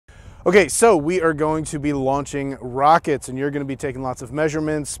Okay, so we are going to be launching rockets, and you're going to be taking lots of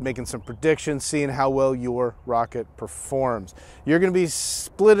measurements, making some predictions, seeing how well your rocket performs. You're going to be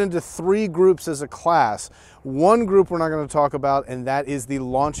split into 3 groups as a class. One group we're not going to talk about, and that is the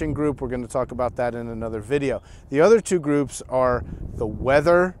launching group. We're going to talk about that in another video. The other 2 groups are the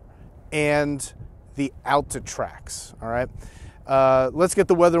weather and the Altitraks, all right? Let's get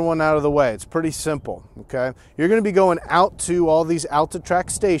the weather one out of the way. It's pretty simple, okay? You're going to be going out to all these Altitrak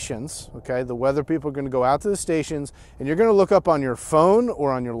stations, okay? The weather people are going to go out to the stations, and you're going to look up on your phone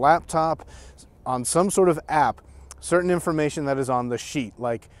or on your laptop, on some sort of app, certain information that is on the sheet,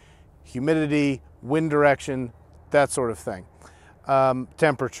 like humidity, wind direction, that sort of thing,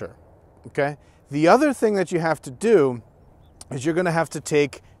 temperature, okay? The other thing that you have to do is you're going to have to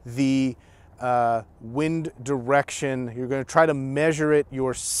take the wind direction. You're going to try to measure it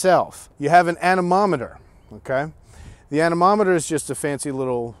yourself. You have an anemometer, okay? The anemometer is just a fancy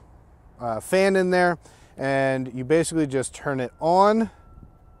little fan in there, and you basically just turn it on.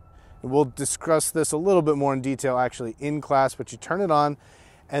 We'll discuss this a little bit more in detail actually in class, but you turn it on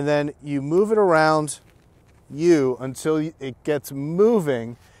and then you move it around until it gets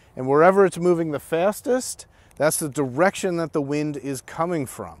moving, and wherever it's moving the fastest, that's the direction that the wind is coming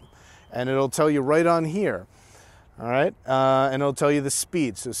from. And it'll tell you right on here, all right? And it'll tell you the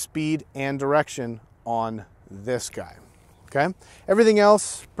speed, so speed and direction on this guy, okay? Everything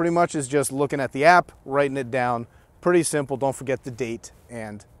else pretty much is just looking at the app, writing it down. Pretty simple. Don't forget the date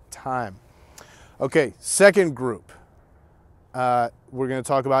and time. Okay, second group we're going to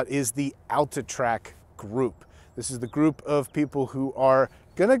talk about is the Altitrak group. This is the group of people who are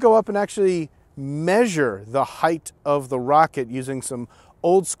going to go up and actually measure the height of the rocket using some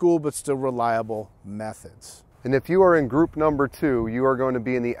old school but still reliable methods. And if you are in group number 2, you are going to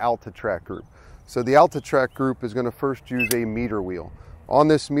be in the Altitrak group. So the Altitrak group is going to first use a meter wheel. On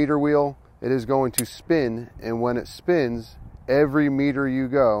this meter wheel, it is going to spin, and when it spins, every meter you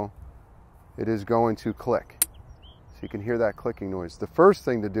go, it is going to click. So you can hear that clicking noise. The first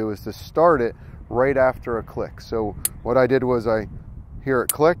thing to do is to start it right after a click. So what I did was I hear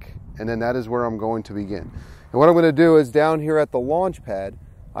it click, and then that is where I'm going to begin. And what I'm going to do is down here at the launch pad,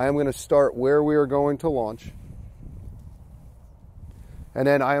 I am going to start where we are going to launch. And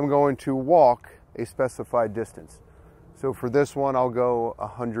then I am going to walk a specified distance. So for this one, I'll go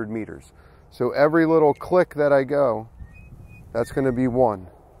 100 meters. So every little click that I go, that's going to be 1.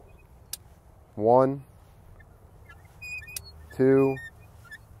 1, 2,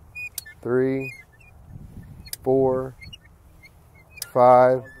 3, 4,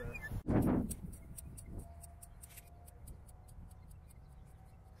 5.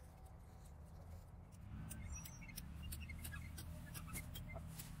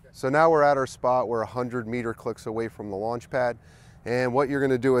 So now we're at our spot. We're 100 meter clicks away from the launch pad. And what you're going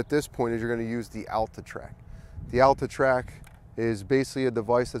to do at this point is you're going to use the Altitrak. The Altitrak is basically a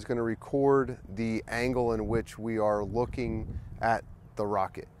device that's going to record the angle in which we are looking at the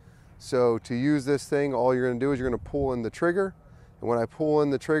rocket. So to use this thing, all you're going to do is you're going to pull in the trigger. And when I pull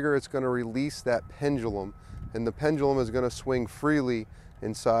in the trigger, it's going to release that pendulum. And the pendulum is going to swing freely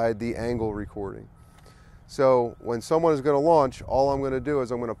inside the angle recording. So when someone is going to launch, all I'm going to do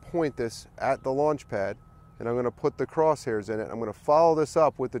is I'm going to point this at the launch pad, and I'm going to put the crosshairs in it. I'm going to follow this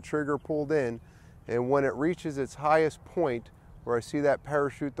up with the trigger pulled in, and when it reaches its highest point where I see that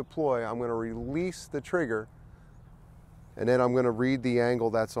parachute deploy, I'm going to release the trigger, and then I'm going to read the angle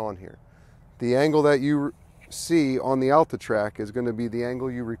that's on here. The angle that you see on the Altitrak is going to be the angle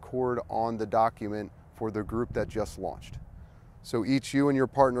you record on the document for the group that just launched. So each you and your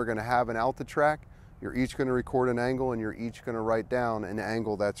partner are going to have an Altitrak. You're each going to record an angle, and you're each going to write down an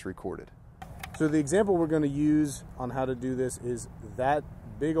angle that's recorded. So the example we're going to use on how to do this is that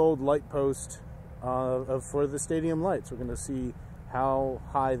big old light post for the stadium lights. We're going to see how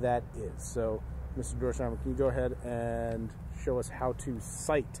high that is. So Mr. Dorsheimer, can you go ahead and show us how to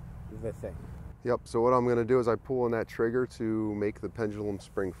sight the thing? Yep, so what I'm going to do is I pull in that trigger to make the pendulum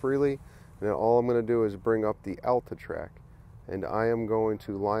spring freely, and then all I'm going to do is bring up the Altitrak, and I am going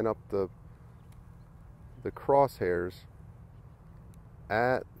to line up the crosshairs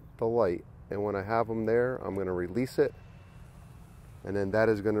at the light, and when I have them there, I'm going to release it, and then that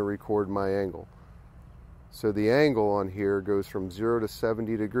is going to record my angle. So the angle on here goes from 0 to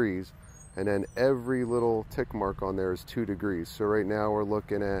 70 degrees, and then every little tick mark on there is 2 degrees. So right now we're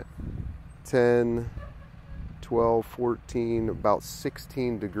looking at 10, 12, 14, about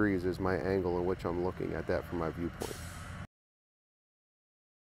 16 degrees is my angle in which I'm looking at that from my viewpoint.